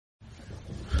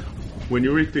when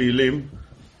you read Tehilim,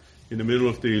 in the middle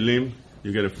of Tehilim,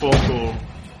 you get a phone call,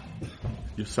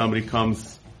 if somebody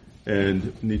comes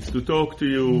and needs to talk to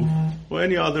you, or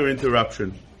any other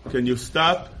interruption. Can you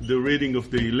stop the reading of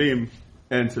Tehilim,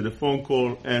 answer the phone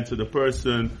call, answer the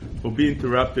person, or be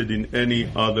interrupted in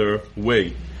any other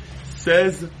way?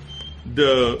 Says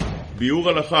the Biur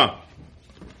Halacha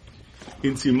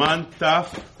in Siman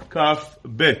Taf Kaf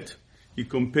Bet. He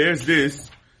compares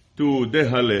this to the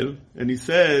Hallel, and he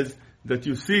says that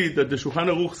you see that the Shulchan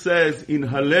Aruch says in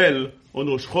Hallel on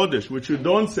Rosh Chodesh, which you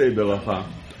don't say Beracha,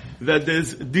 that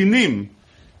there's dinim,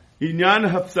 עניין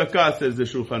הפסקה, says the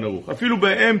Shulchan Aruch. אפילו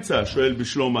באמצע, שואל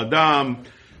בשלום אדם,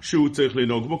 שהוא צריך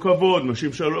לנהוג בו כבוד,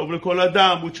 משיב שלום לכל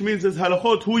אדם, which means there's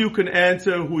halachot, who you can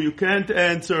answer, who you can't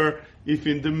answer, if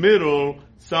in the middle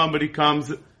somebody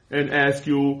comes and asks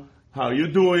you how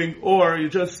you're doing, or you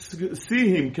just see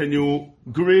him, can you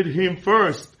greet him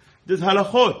first? There's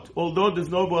halachot, although there's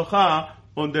no bracha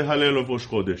on the Hallel of Rosh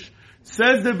Chodesh.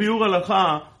 Says the Biur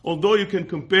Halacha, although you can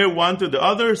compare one to the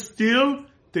other, still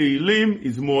Tehilim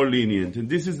is more lenient. And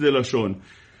this is the Lashon.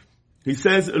 He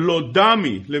says, לא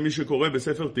דמי למי שקורא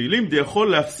בספר תהילים, זה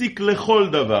יכול להפסיק לכל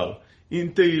דבר.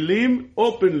 In Tehilim,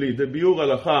 openly, the Biur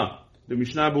Halacha, the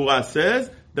Mishnah Berurah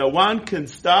says, that one can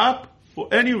stop for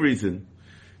any reason.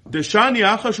 דשני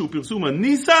אחא שהוא פרסום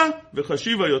הניסה,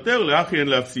 וחשיבה יותר, לאחי אין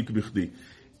להפסיק בכדי.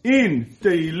 In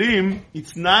Tehilim,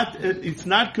 it's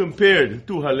not compared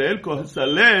to Hallel, because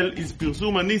Hallel is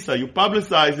Pirsum Anisa. You're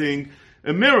publicizing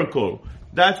a miracle.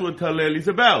 That's what Hallel is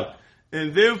about.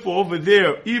 And therefore, over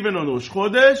there, even on Rosh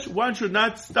Chodesh, one should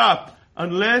not stop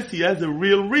unless he has a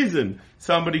real reason.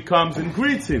 Somebody comes and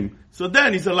greets him. So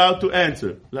then he's allowed to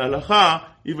answer. La halacha,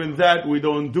 even that we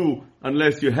don't do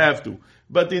unless you have to.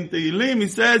 But in Tehilim, he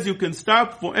says you can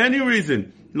stop for any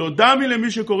reason. Lo dami למי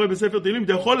שקורא בספר תהילים,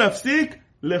 אתה יכול להפסיק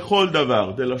לכל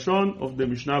דבר. The Lashon of the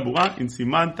Mishnah Berurah in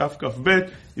Siman Taf Kaf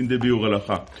Bet in the Biur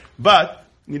Halacha. But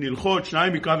in Hilchot,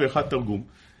 שניים מקרא ואחד תרגום.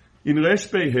 In Resh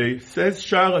Pei Hei says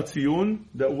Shar HaTziyun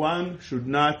that one should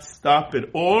not stop at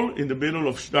all in the middle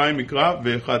of שניים מקרא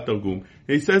ואחד תרגום.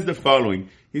 He says the following.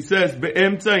 He says,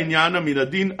 באמצע עניין מן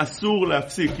הדין אסור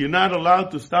להפסיק. You're not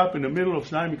allowed to stop in the middle of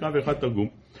שניים מקרא ואחד תרגום.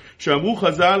 שאמרו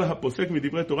חז"ל, הפוסק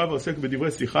מדברי תורה ועוסק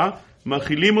בדברי שיחה,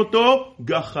 מאכילים אותו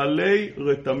גחלי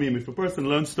רתמים. If a person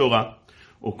learns Torah,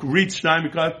 or reads שניים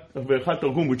מקרא ואחד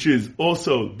תרגום, which is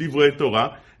also דברי תורה,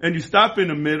 and you stop in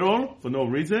the middle, for no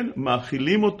reason,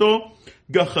 מאכילים אותו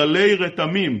גחלי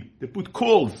רתמים. They put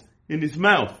coals in his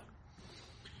mouth.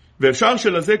 ואפשר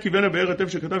שלזה כיוון הבאר היטב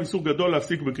שכתב איסור גדול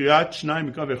להפסיק בקריאת שניים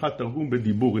מקרא ואחד תרגום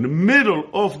בדיבור. In the middle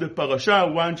of the parasha,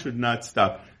 one should not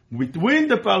stop. Between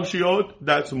the parshiot,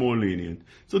 that's more lenient.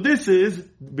 So this is,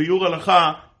 Biur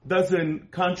Halacha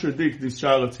doesn't contradict this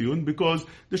Shar HaTziyun, because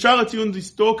the Shar HaTziyun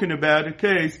is talking about a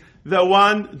case that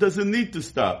one doesn't need to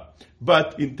stop.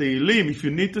 But in Tehilim, if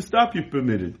you need to stop, you're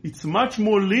permitted. It's much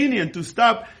more lenient to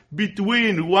stop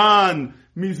between one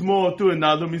mizmor to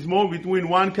another mizmor, between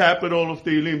one capital of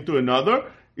Tehilim to another.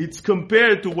 It's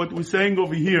compared to what we're saying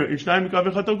over here in שניים מקרא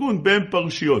ואחד תרגום, בין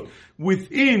פרשיות.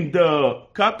 Within the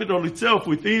capital itself,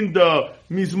 within the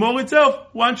mizmor itself,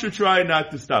 one should try not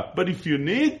to stop. But if you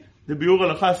need, the Biur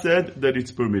Halacha said that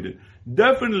it's permitted.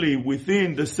 Definitely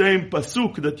within the same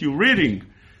pasuk that you're reading,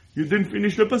 you didn't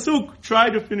finish the pasuk, try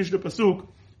to finish the pasuk,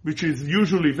 which is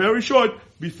usually very short,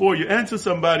 before you answer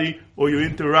somebody or you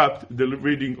interrupt the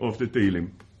reading of the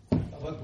Tehilim.